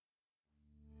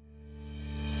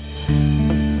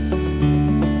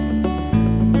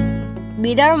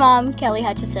Meet our mom, Kelly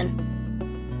Hutchison.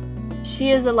 She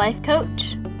is a life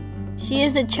coach. She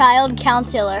is a child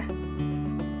counselor.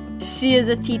 She is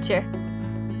a teacher.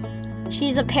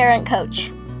 She's a parent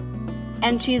coach.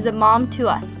 And she's a mom to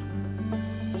us.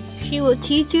 She will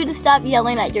teach you to stop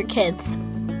yelling at your kids.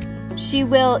 She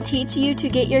will teach you to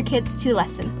get your kids to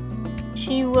listen.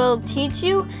 She will teach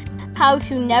you how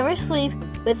to never sleep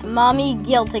with mommy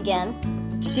guilt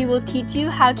again. She will teach you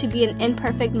how to be an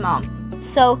imperfect mom,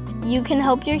 so you can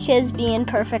help your kids be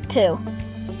imperfect too.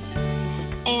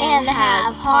 And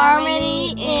have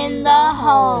harmony in the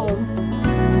home.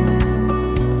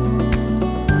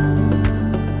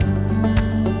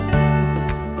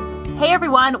 Hey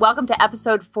everyone, welcome to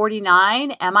episode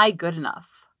 49, Am I Good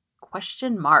Enough? ?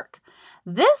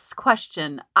 This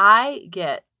question I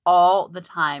get all the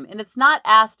time, and it's not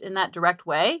asked in that direct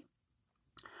way,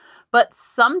 but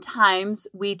sometimes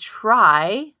we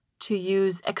try to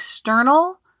use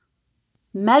external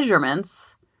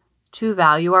measurements to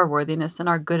value our worthiness and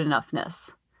our good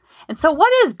enoughness. And so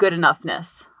what is good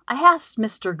enoughness? I asked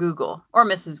Mr. Google or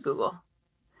Mrs. Google.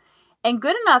 And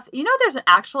good enough, there's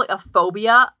actually a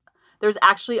phobia. There's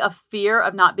actually a fear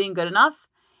of not being good enough.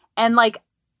 And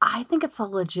I think it's a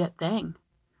legit thing.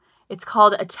 It's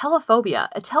called atelophobia.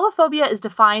 Atelophobia is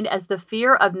defined as the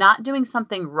fear of not doing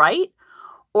something right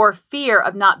or fear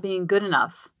of not being good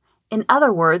enough. In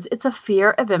other words, it's a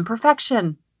fear of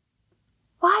imperfection.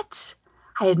 What?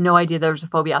 I had no idea there was a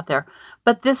phobia out there.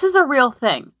 But this is a real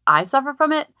thing. I suffer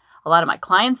from it. A lot of my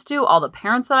clients do, all the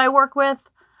parents that I work with.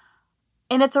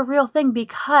 And it's a real thing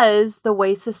because the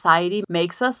way society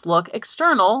makes us look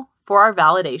external for our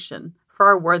validation, for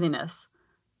our worthiness.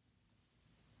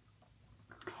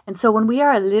 And so when we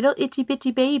are a little itty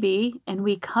bitty baby and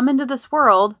we come into this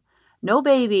world, no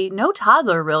baby, no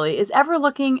toddler really, is ever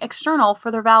looking external for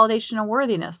their validation and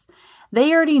worthiness.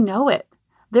 They already know it.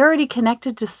 They're already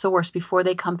connected to source before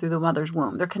they come through the mother's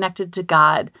womb. They're connected to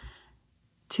God,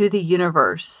 to the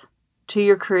universe, to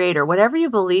your creator. Whatever you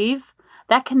believe,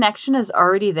 that connection is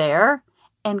already there,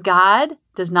 and God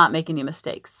does not make any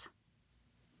mistakes.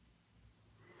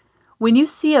 When you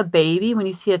see a baby, when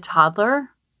you see a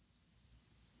toddler,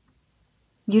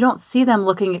 you don't see them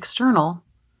looking external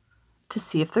to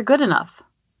see if they're good enough.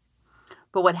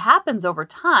 But what happens over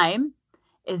time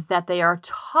is that they are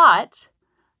taught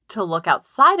to look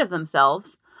outside of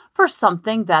themselves for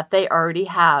something that they already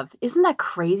have. Isn't that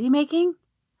crazy making?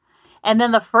 And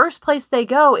then the first place they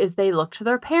go is they look to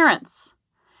their parents.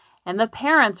 And the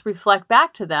parents reflect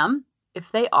back to them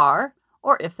if they are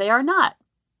or if they are not.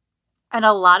 And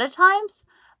a lot of times,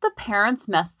 the parents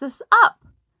mess this up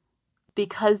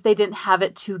because they didn't have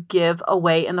it to give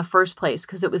away in the first place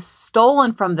because it was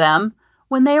stolen from them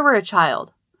when they were a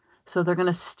child. So they're going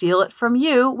to steal it from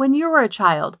you when you were a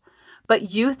child.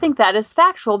 But you think that is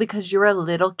factual because you're a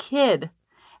little kid.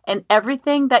 And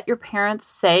everything that your parents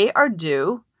say or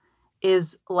do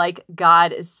is like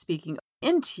God is speaking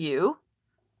into you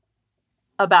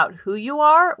about who you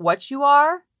are, what you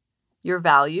are, your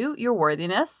value, your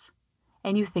worthiness,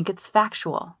 and you think it's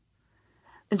factual.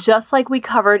 Just like we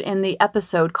covered in the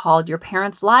episode called Your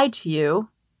Parents Lied to You,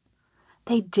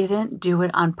 they didn't do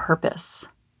it on purpose.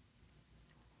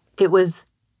 It was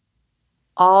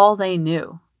all they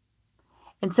knew.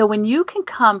 And so when you can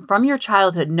come from your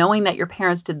childhood knowing that your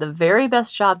parents did the very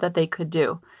best job that they could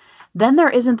do, then there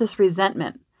isn't this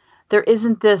resentment. There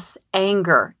isn't this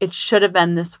anger. It should have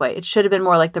been this way. It should have been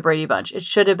more like the Brady Bunch. It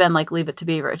should have been like Leave It to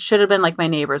Beaver. It should have been like my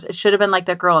neighbors. It should have been like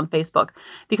that girl on Facebook.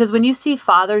 Because when you see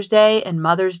Father's Day and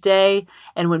Mother's Day,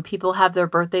 and when people have their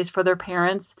birthdays for their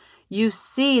parents, you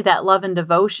see that love and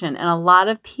devotion. And a lot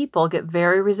of people get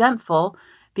very resentful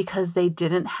because they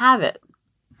didn't have it.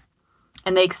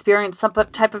 And they experience some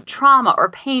type of trauma or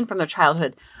pain from their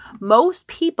childhood. Most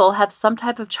people have some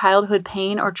type of childhood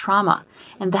pain or trauma,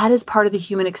 and that is part of the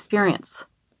human experience.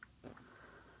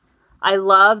 I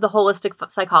love the holistic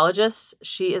psychologist.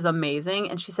 She is amazing.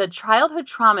 And she said, childhood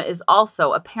trauma is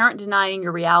also a parent denying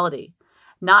your reality,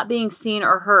 not being seen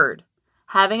or heard,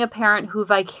 having a parent who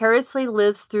vicariously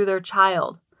lives through their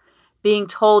child, being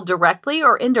told directly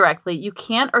or indirectly you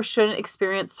can't or shouldn't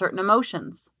experience certain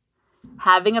emotions,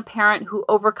 having a parent who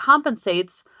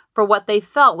overcompensates for what they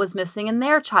felt was missing in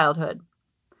their childhood,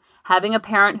 having a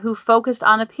parent who focused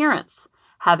on appearance,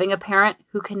 having a parent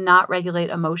who cannot regulate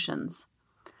emotions.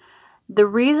 The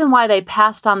reason why they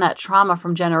passed on that trauma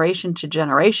from generation to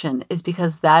generation is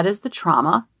because that is the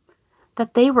trauma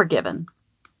that they were given.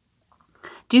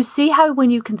 Do you see how when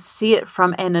you can see it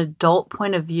from an adult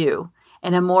point of view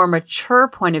and a more mature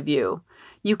point of view,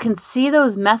 you can see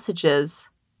those messages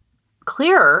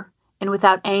clearer and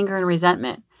without anger and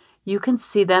resentment. You can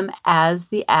see them as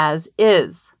the as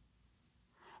is.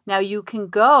 Now you can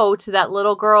go to that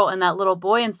little girl and that little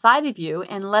boy inside of you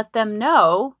and let them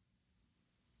know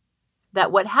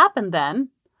that what happened then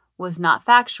was not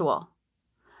factual.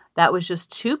 That was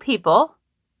just two people.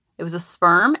 It was a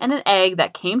sperm and an egg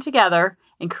that came together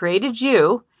and created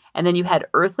you, and then you had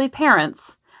earthly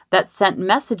parents that sent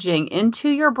messaging into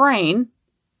your brain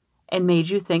and made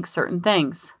you think certain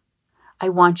things. I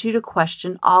want you to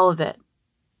question all of it.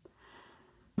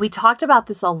 We talked about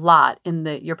this a lot in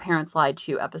the Your Parents Lied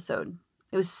to You episode.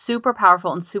 It was super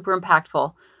powerful and super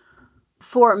impactful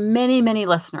for many, many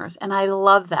listeners, and I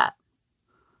love that.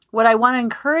 What I want to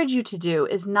encourage you to do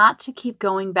is not to keep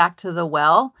going back to the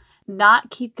well, not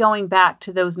keep going back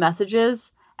to those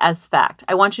messages as fact.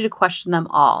 I want you to question them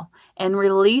all and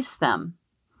release them.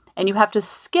 And you have to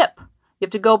skip. You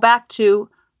have to go back to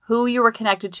who you were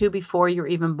connected to before you were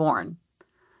even born.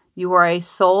 You are a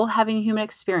soul having a human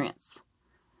experience.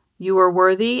 You were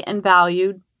worthy and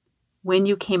valued when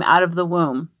you came out of the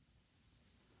womb.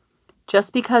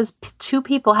 Just because two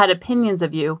people had opinions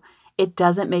of you, it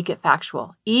doesn't make it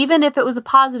factual. Even if it was a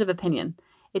positive opinion,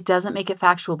 it doesn't make it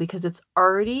factual because it's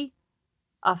already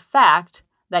a fact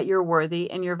that you're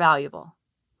worthy and you're valuable.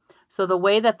 So the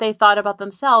way that they thought about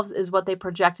themselves is what they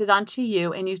projected onto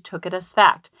you, and you took it as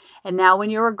fact. And now when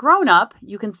you're a grown-up,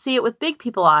 you can see it with big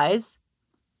people eyes,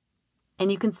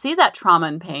 and you can see that trauma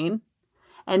and pain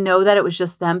and know that it was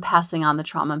just them passing on the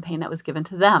trauma and pain that was given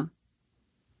to them.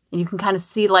 And you can kind of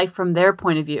see life from their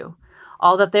point of view,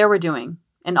 all that they were doing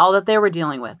and all that they were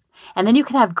dealing with. And then you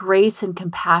can have grace and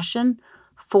compassion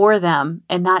for them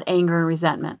and not anger and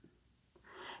resentment.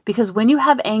 Because when you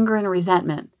have anger and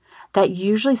resentment, that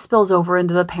usually spills over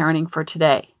into the parenting for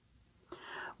today.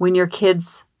 When your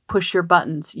kids push your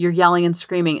buttons, you're yelling and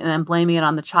screaming and then blaming it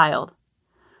on the child.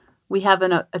 We have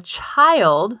a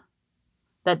child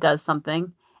that does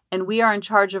something, and we are in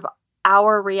charge of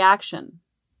our reaction.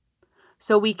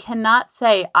 So we cannot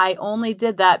say, I only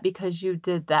did that because you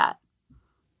did that.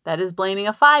 That is blaming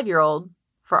a 5-year-old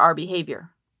for our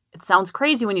behavior. It sounds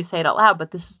crazy when you say it out loud,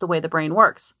 but this is the way the brain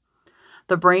works.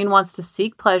 The brain wants to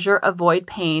seek pleasure, avoid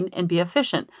pain, and be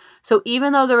efficient. So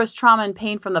even though there was trauma and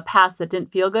pain from the past that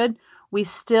didn't feel good, we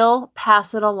still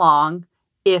pass it along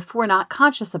if we're not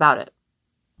conscious about it.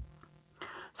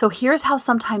 So here's how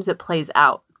sometimes it plays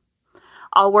out.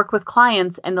 I'll work with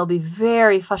clients and they'll be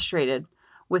very frustrated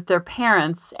with their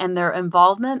parents and their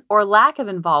involvement or lack of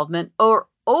involvement or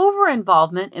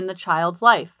over-involvement in the child's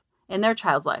life, in their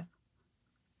child's life.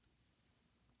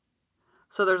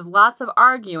 So there's lots of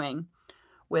arguing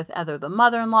with either the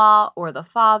mother-in-law or the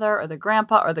father or the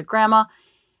grandpa or the grandma.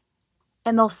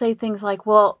 And they'll say things like,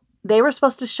 well, they were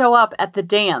supposed to show up at the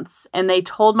dance and they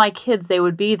told my kids they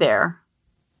would be there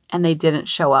and they didn't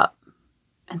show up.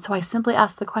 And so I simply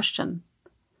ask the question,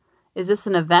 is this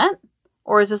an event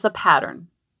or is this a pattern?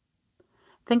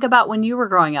 Think about when you were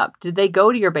growing up. Did they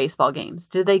go to your baseball games?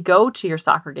 Did they go to your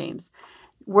soccer games?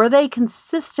 Were they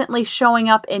consistently showing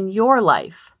up in your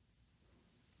life?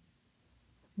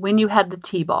 When you had the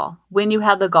t-ball, when you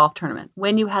had the golf tournament,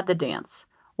 when you had the dance,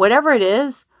 whatever it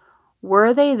is,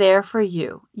 were they there for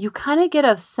you? You kind of get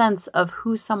a sense of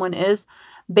who someone is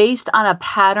based on a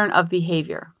pattern of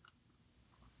behavior.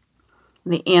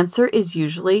 And the answer is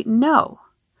usually no.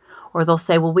 Or they'll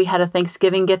say, well, we had a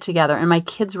Thanksgiving get together and my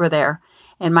kids were there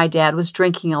and my dad was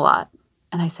drinking a lot.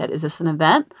 And I said, is this an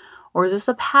event or is this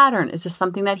a pattern? Is this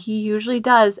something that he usually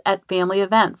does at family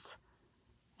events?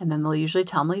 And then they'll usually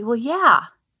tell me, well, yeah,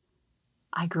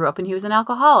 I grew up and he was an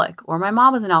alcoholic or my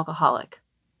mom was an alcoholic.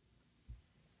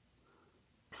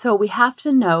 So we have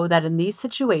to know that in these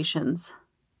situations,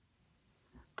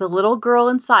 the little girl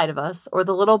inside of us or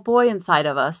the little boy inside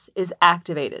of us is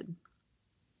activated.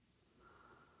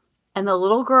 And the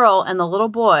little girl and the little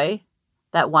boy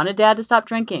that wanted dad to stop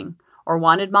drinking or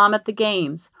wanted mom at the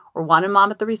games or wanted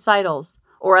mom at the recitals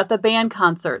or at the band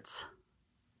concerts,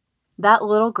 that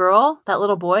little girl, that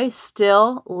little boy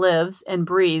still lives and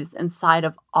breathes inside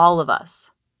of all of us.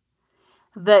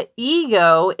 The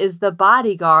ego is the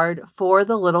bodyguard for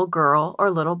the little girl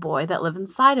or little boy that live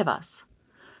inside of us.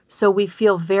 So we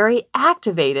feel very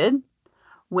activated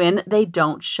when they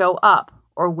don't show up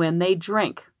or when they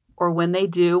drink or when they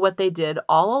do what they did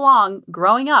all along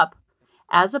growing up.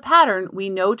 As a pattern, we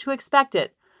know to expect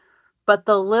it. But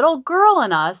the little girl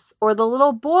in us or the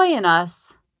little boy in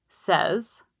us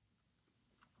says,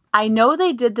 I know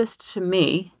they did this to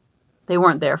me. They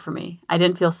weren't there for me. I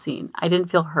didn't feel seen. I didn't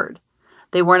feel heard.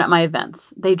 They weren't at my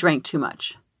events. They drank too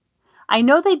much. I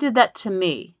know they did that to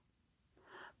me.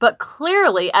 But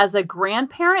clearly, as a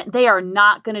grandparent, they are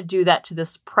not going to do that to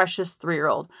this precious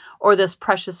 3-year-old or this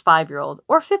precious 5-year-old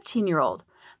or 15-year-old.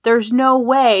 There's no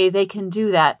way they can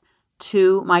do that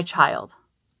to my child.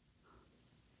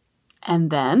 And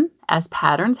then, as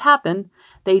patterns happen,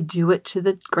 they do it to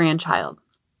the grandchild.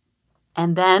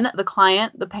 And then the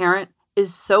client, the parent,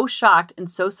 is so shocked and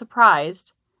so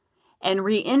surprised and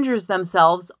re-injures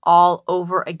themselves all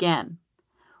over again.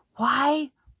 Why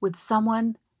would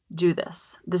someone do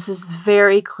this? This is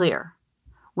very clear.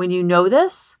 When you know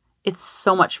this, it's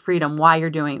so much freedom why you're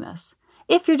doing this.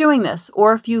 If you're doing this,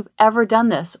 or if you've ever done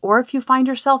this, or if you find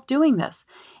yourself doing this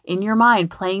in your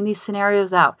mind, playing these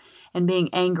scenarios out and being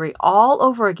angry all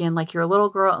over again, like you're a little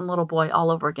girl and little boy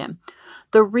all over again.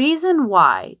 The reason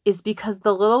why is because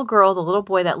the little girl, the little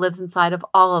boy that lives inside of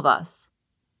all of us,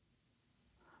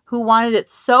 who wanted it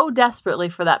so desperately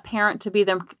for that parent to be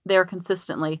there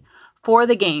consistently for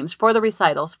the games, for the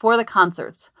recitals, for the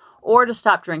concerts, or to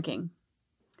stop drinking,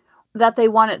 that they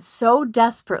want it so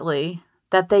desperately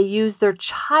that they use their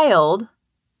child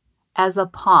as a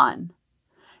pawn,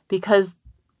 because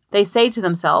they say to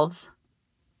themselves,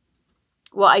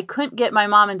 well, I couldn't get my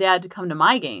mom and dad to come to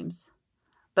my games,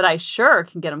 but I sure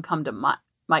can get them come to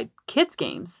my kids'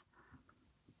 games.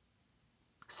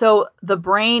 So the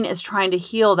brain is trying to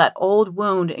heal that old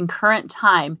wound in current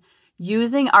time,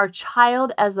 using our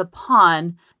child as a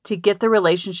pawn to get the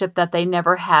relationship that they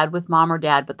never had with mom or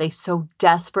dad, but they so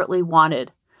desperately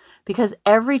wanted. Because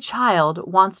every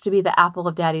child wants to be the apple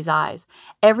of daddy's eyes.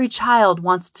 Every child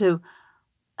wants to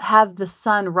have the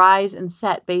sun rise and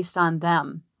set based on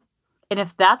them. And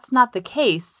if that's not the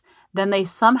case, then they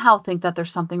somehow think that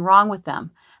there's something wrong with them,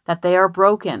 that they are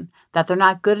broken, that they're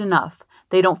not good enough.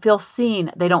 They don't feel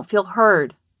seen. They don't feel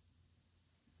heard.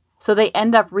 So they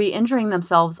end up re-injuring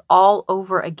themselves all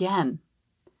over again.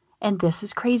 And this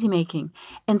is crazy making.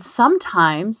 And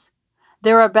sometimes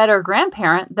they're a better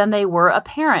grandparent than they were a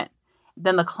parent.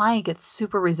 Then the client gets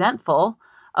super resentful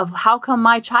of how come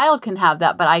my child can have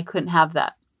that, but I couldn't have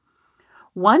that.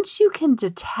 Once you can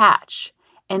detach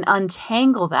and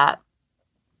untangle that,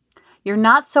 you're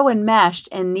not so enmeshed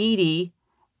and needy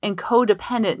and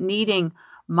codependent, needing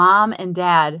mom and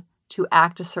dad to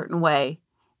act a certain way,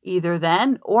 either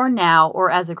then or now or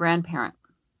as a grandparent.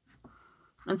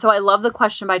 And so I love the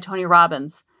question by Tony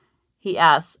Robbins. He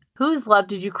asks, whose love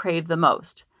did you crave the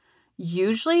most?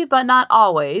 Usually, but not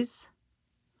always,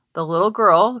 the little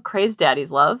girl craves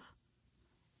daddy's love,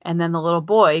 and then the little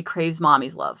boy craves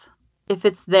mommy's love. If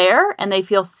it's there and they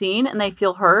feel seen and they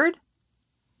feel heard,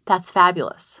 that's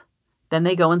fabulous. Then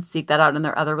they go and seek that out in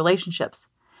their other relationships.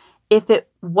 If it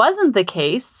wasn't the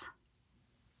case,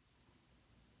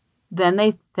 then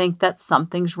they think that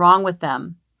something's wrong with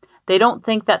them. They don't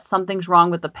think that something's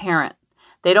wrong with the parent.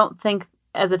 They don't think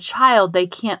as a child they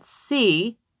can't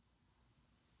see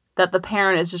that the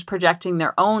parent is just projecting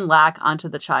their own lack onto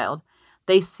the child.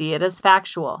 They see it as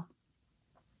factual.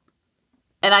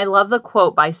 And I love the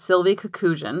quote by Sylvie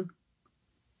Kekujian.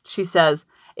 She says,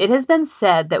 "It has been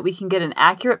said that we can get an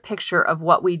accurate picture of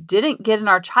what we didn't get in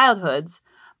our childhoods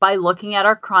by looking at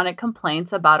our chronic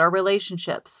complaints about our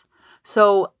relationships.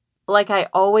 So, like I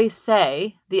always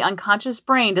say, the unconscious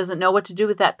brain doesn't know what to do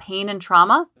with that pain and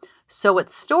trauma, so it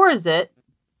stores it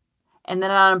and then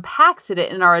it unpacks it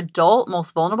in our adult,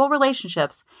 most vulnerable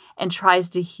relationships and tries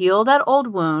to heal that old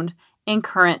wound in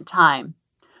current time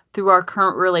through our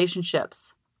current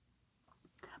relationships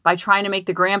by trying to make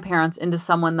the grandparents into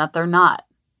someone that they're not.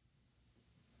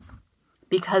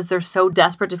 Because they're so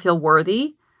desperate to feel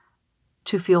worthy,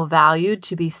 to feel valued,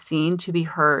 to be seen, to be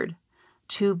heard,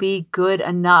 to be good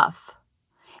enough.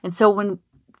 And so when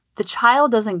the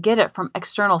child doesn't get it from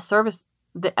external service,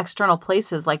 the external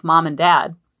places like mom and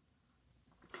dad,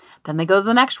 then they go to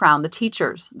the next round, the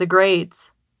teachers, the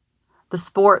grades, the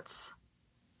sports,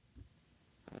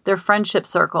 their friendship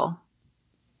circle.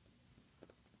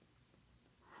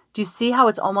 Do you see how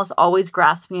it's almost always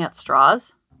grasping at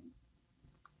straws?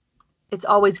 It's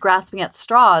always grasping at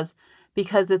straws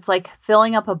because it's like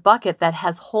filling up a bucket that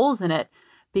has holes in it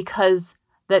because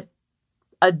that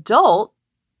adult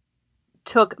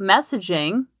took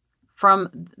messaging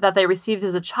from that they received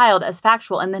as a child as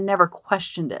factual and then never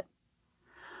questioned it.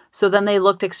 So then they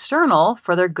looked external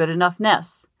for their good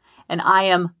enoughness. And I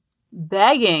am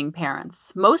begging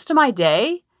parents. Most of my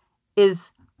day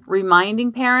is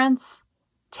reminding parents,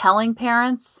 telling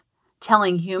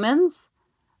humans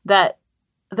that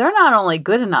they're not only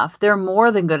good enough, they're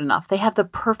more than good enough. They have the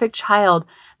perfect child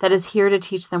that is here to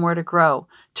teach them where to grow,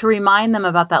 to remind them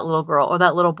about that little girl or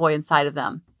that little boy inside of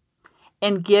them,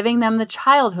 and giving them the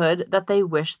childhood that they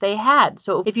wish they had.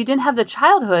 So if you didn't have the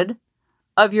childhood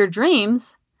of your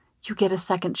dreams, you get a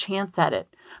second chance at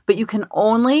it. But you can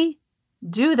only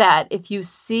do that if you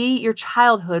see your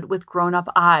childhood with grown-up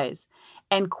eyes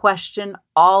and question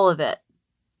all of it.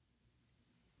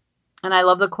 And I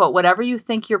love the quote, whatever you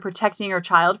think you're protecting your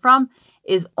child from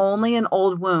is only an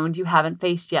old wound you haven't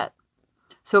faced yet.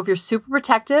 So if you're super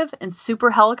protective and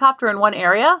super helicopter in one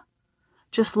area,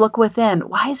 just look within.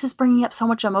 Why is this bringing up so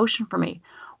much emotion for me?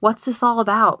 What's this all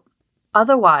about?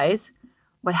 Otherwise,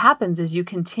 what happens is you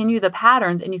continue the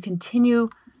patterns and you continue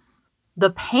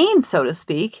the pain, so to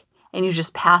speak, and you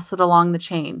just pass it along the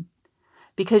chain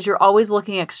because you're always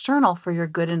looking external for your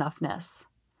good enoughness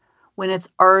when it's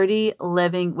already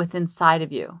living within inside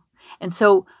of you. And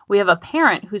so we have a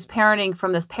parent who's parenting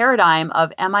from this paradigm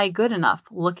of, am I good enough?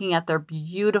 Looking at their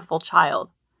beautiful child.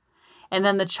 And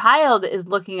then the child is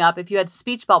looking up, if you had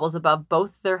speech bubbles above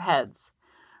both their heads,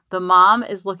 the mom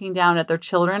is looking down at their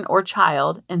children or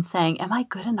child and saying, am I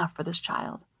good enough for this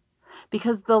child?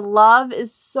 Because the love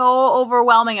is so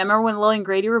overwhelming. I remember when Lily and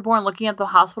Grady were born, looking at the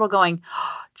hospital going,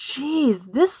 geez,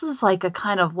 this is like a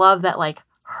kind of love that like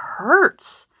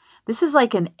hurts. This is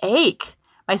like an ache.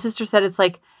 My sister said it's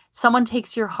like someone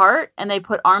takes your heart and they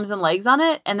put arms and legs on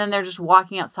it, and then they're just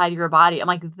walking outside your body. I'm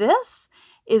like, this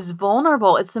is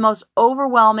vulnerable. It's the most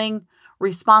overwhelming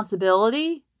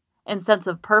responsibility and sense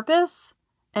of purpose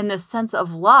and this sense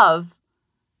of love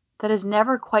that has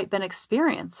never quite been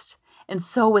experienced. And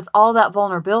so with all that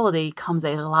vulnerability comes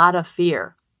a lot of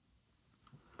fear.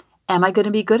 Am I going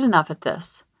to be good enough at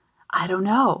this? I don't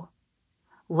know.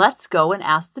 Let's go and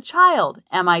ask the child,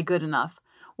 am I good enough?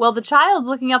 Well, the child's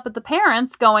looking up at the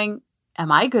parents going,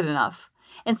 am I good enough?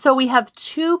 And so we have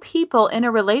two people in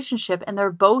a relationship and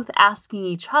they're both asking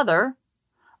each other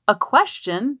a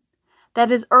question that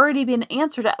has already been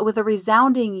answered with a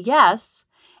resounding yes.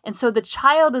 And so the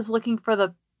child is looking for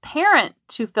the parent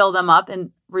to fill them up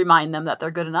and remind them that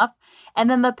they're good enough. And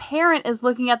then the parent is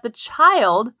looking at the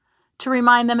child to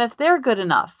remind them if they're good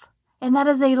enough. And that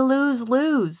is a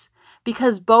lose-lose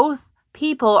because both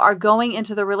people are going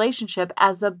into the relationship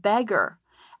as a beggar,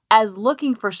 as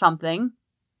looking for something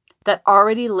that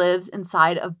already lives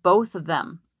inside of both of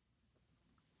them.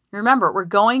 Remember, we're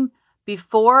going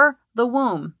before the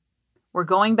womb. We're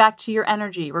going back to your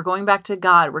energy. We're going back to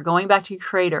God. We're going back to your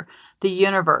creator, the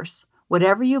universe.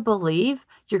 Whatever you believe,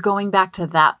 you're going back to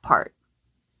that part.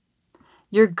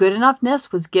 Your good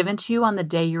enoughness was given to you on the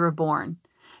day you were born.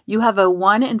 You have a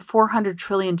 1 in 400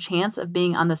 trillion chance of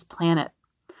being on this planet.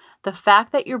 The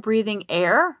fact that you're breathing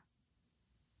air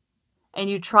and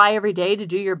you try every day to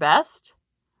do your best,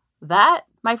 that,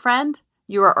 my friend,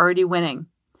 you are already winning.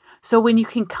 So when you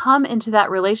can come into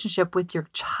that relationship with your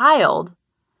child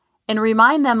and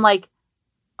remind them like,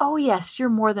 oh yes, you're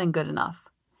more than good enough.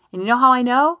 And you know how I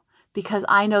know? Because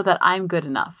I know that I'm good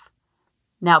enough.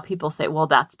 Now people say, well,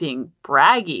 that's being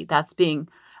braggy.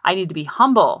 I need to be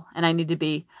humble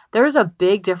and there's a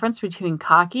big difference between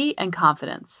cocky and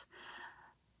confidence.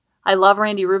 I love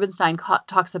Randy Rubenstein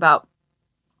talks about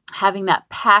having that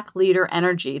pack leader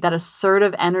energy, that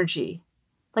assertive energy.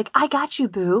 Like, I got you,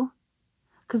 boo.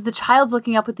 Because the child's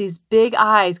looking up with these big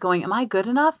eyes going, am I good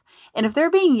enough? And if they're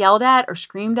being yelled at or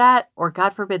screamed at or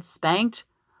God forbid spanked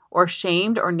or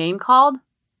shamed or name called,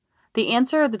 the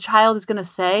answer the child is going to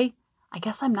say, I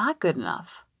guess I'm not good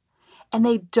enough. And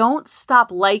they don't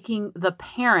stop liking the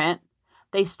parent.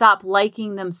 They stop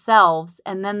liking themselves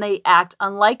and then they act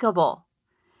unlikable.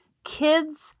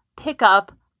 Kids pick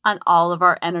up on all of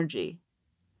our energy.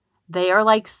 They are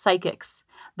like psychics.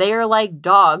 They are like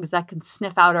dogs that can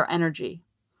sniff out our energy.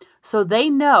 So they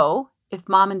know if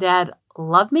mom and dad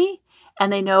love me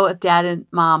and they know if dad and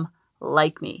mom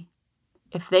like me.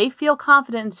 If they feel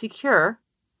confident and secure,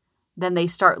 then they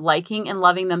start liking and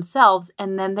loving themselves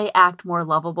and then they act more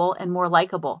lovable and more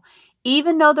likable.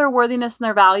 Even though their worthiness and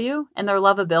their value and their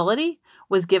lovability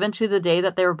was given to the day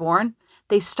that they were born,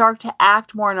 they start to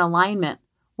act more in alignment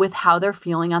with how they're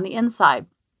feeling on the inside.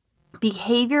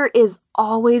 Behavior is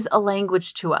always a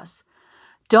language to us.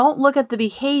 Don't look at the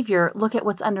behavior, look at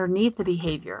what's underneath the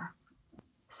behavior.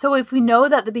 So if we know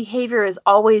that the behavior is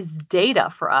always data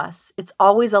for us, it's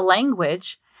always a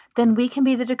language, then we can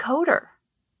be the decoder.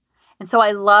 And so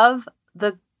I love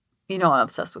I'm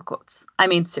obsessed with quotes. I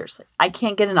mean, seriously, I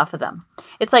can't get enough of them.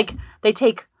 It's like they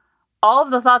take all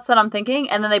of the thoughts that I'm thinking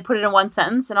and then they put it in one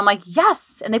sentence and I'm like,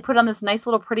 yes. And they put on this nice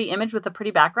little pretty image with a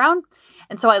pretty background.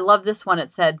 And so I love this one.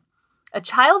 It said, a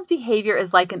child's behavior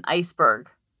is like an iceberg.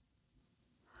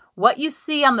 What you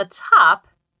see on the top,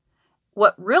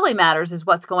 what really matters is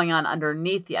what's going on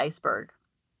underneath the iceberg.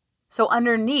 So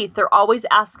underneath, they're always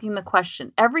asking the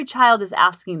question. Every child is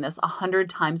asking this 100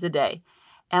 times a day.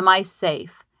 Am I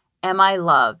safe? Am I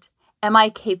loved? Am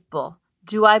I capable?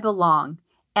 Do I belong?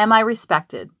 Am I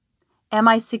respected? Am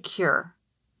I secure?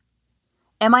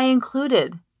 Am I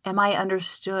included? Am I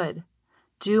understood?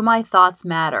 Do my thoughts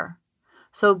matter?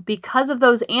 So because of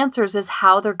those answers is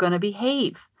how they're going to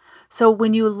behave. So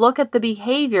when you look at the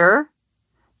behavior,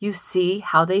 you see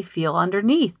how they feel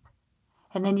underneath.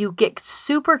 And then you get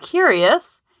super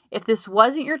curious. If this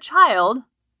wasn't your child,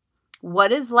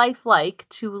 what is life like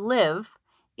to live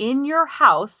in your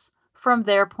house from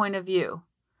their point of view?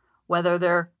 Whether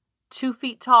they're 2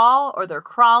 feet tall or they're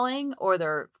crawling or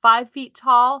they're 5 feet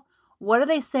tall, what are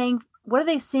they saying? What are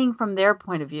they seeing from their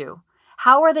point of view?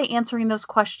 How are they answering those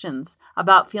questions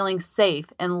about feeling safe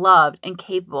and loved and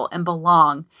capable and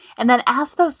belong? And then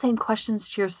ask those same questions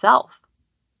to yourself.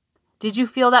 Did you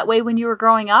feel that way when you were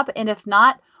growing up? And if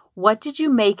not, what did you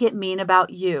make it mean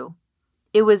about you?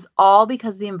 It was all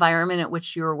because of the environment at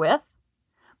which you were with.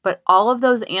 But all of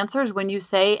those answers, when you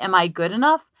say, am I good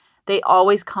enough? They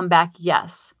always come back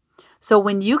yes. So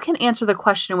when you can answer the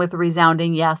question with a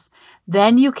resounding yes,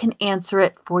 then you can answer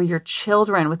it for your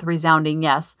children with a resounding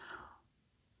yes,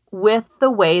 with the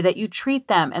way that you treat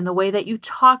them and the way that you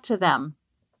talk to them.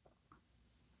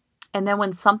 And then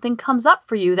when something comes up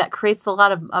for you that creates a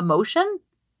lot of emotion,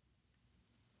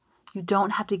 you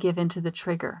don't have to give in to the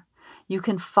trigger. You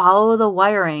can follow the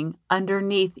wiring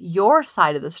underneath your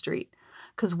side of the street,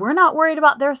 because we're not worried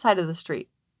about their side of the street.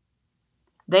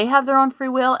 They have their own free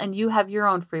will and you have your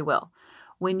own free will.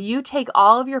 When you take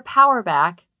all of your power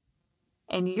back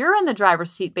and you're in the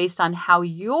driver's seat based on how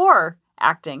you're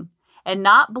acting and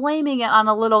not blaming it on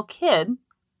a little kid,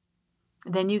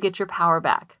 then you get your power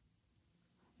back.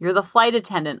 You're the flight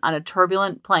attendant on a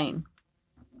turbulent plane.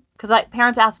 Because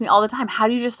parents ask me all the time, how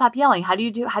do you just stop yelling? How do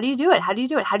you do it? How do you do it?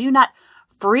 How do you not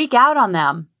freak out on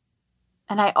them?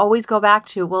 And I always go back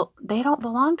to, well, they don't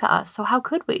belong to us. So how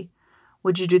could we?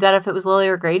 Would you do that if it was Lily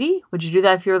or Grady? Would you do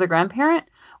that if you were the grandparent?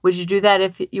 Would you do that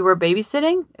if you were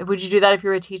babysitting? Would you do that if you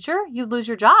were a teacher? You'd lose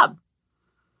your job.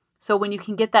 So when you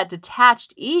can get that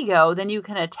detached ego, then you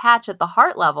can attach at the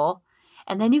heart level,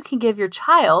 and then you can give your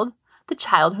child the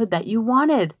childhood that you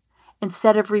wanted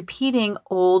instead of repeating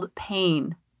old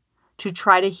pain to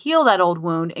try to heal that old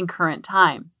wound in current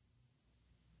time.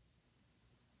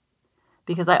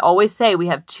 Because I always say we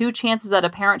have 2 chances at a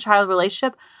parent-child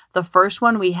relationship. The first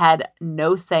one, we had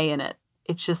no say in it.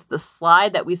 It's just the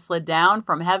slide that we slid down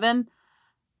from heaven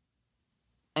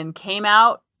and came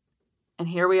out, and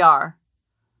here we are.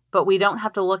 But we don't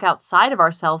have to look outside of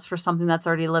ourselves for something that's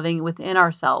already living within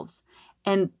ourselves.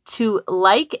 And to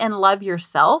like and love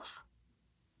yourself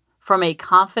from a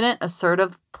confident,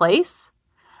 assertive place,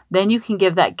 then you can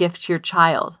give that gift to your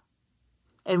child.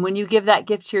 And when you give that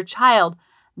gift to your child,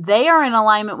 they are in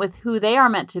alignment with who they are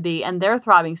meant to be and their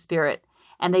throbbing spirit.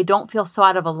 And they don't feel so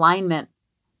out of alignment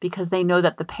because they know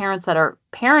that the parents that are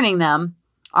parenting them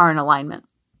are in alignment.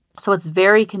 So it's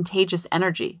very contagious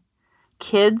energy.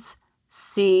 Kids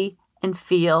see and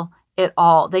feel it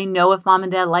all. They know if mom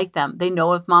and dad like them. They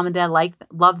know if mom and dad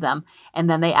love them, and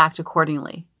then they act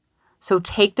accordingly. So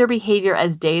take their behavior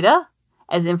as data,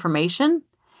 as information,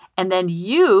 and then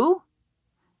you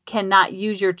cannot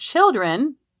use your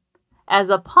children as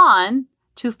a pawn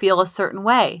to feel a certain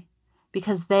way,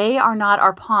 because they are not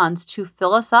our pawns to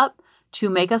fill us up, to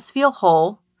make us feel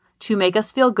whole, to make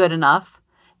us feel good enough,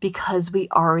 because we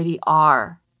already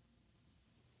are.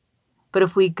 But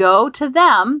if we go to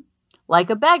them like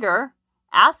a beggar,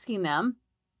 asking them,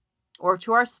 or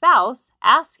to our spouse,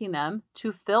 asking them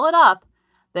to fill it up,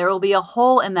 there will be a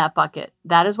hole in that bucket.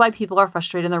 That is why people are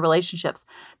frustrated in their relationships,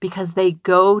 because they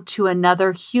go to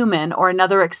another human or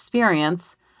another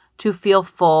experience to feel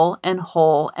full and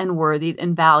whole and worthy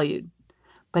and valued.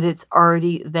 But it's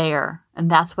already there. And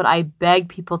that's what I beg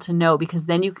people to know, because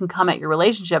then you can come at your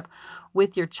relationship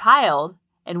with your child.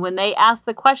 And when they ask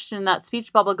the question, that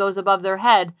speech bubble goes above their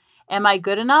head, am I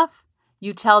good enough?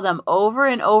 You tell them over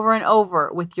and over and over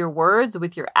with your words,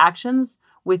 with your actions,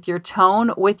 with your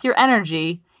tone, with your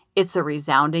energy, it's a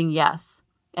resounding yes.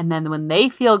 And then when they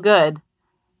feel good,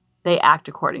 they act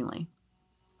accordingly.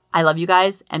 I love you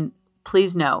guys. And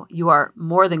please know you are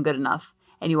more than good enough.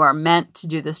 And you are meant to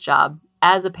do this job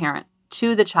as a parent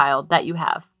to the child that you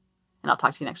have. And I'll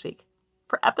talk to you next week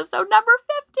for episode number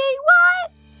 50.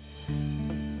 What?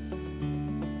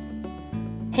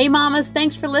 Hey mamas,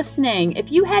 thanks for listening.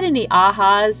 If you had any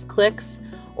ahas, clicks,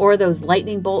 or those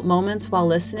lightning bolt moments while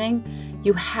listening,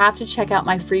 you have to check out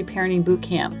my free parenting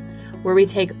bootcamp, where we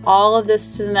take all of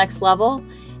this to the next level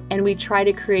and we try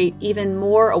to create even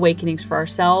more awakenings for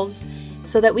ourselves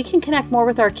so that we can connect more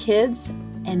with our kids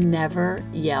and never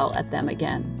yell at them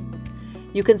again.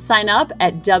 You can sign up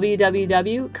at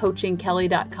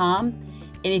www.coachingkelly.com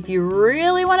And if you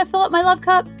really want to fill up my love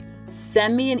cup,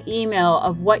 send me an email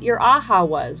of what your aha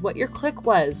was, what your click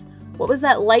was. What was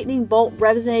that lightning bolt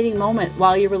resonating moment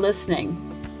while you were listening?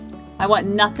 I want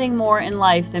nothing more in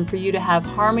life than for you to have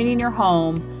harmony in your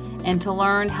home and to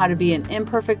learn how to be an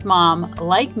imperfect mom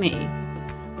like me,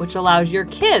 which allows your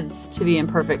kids to be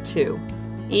imperfect too,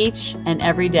 each and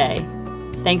every day.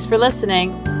 Thanks for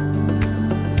listening.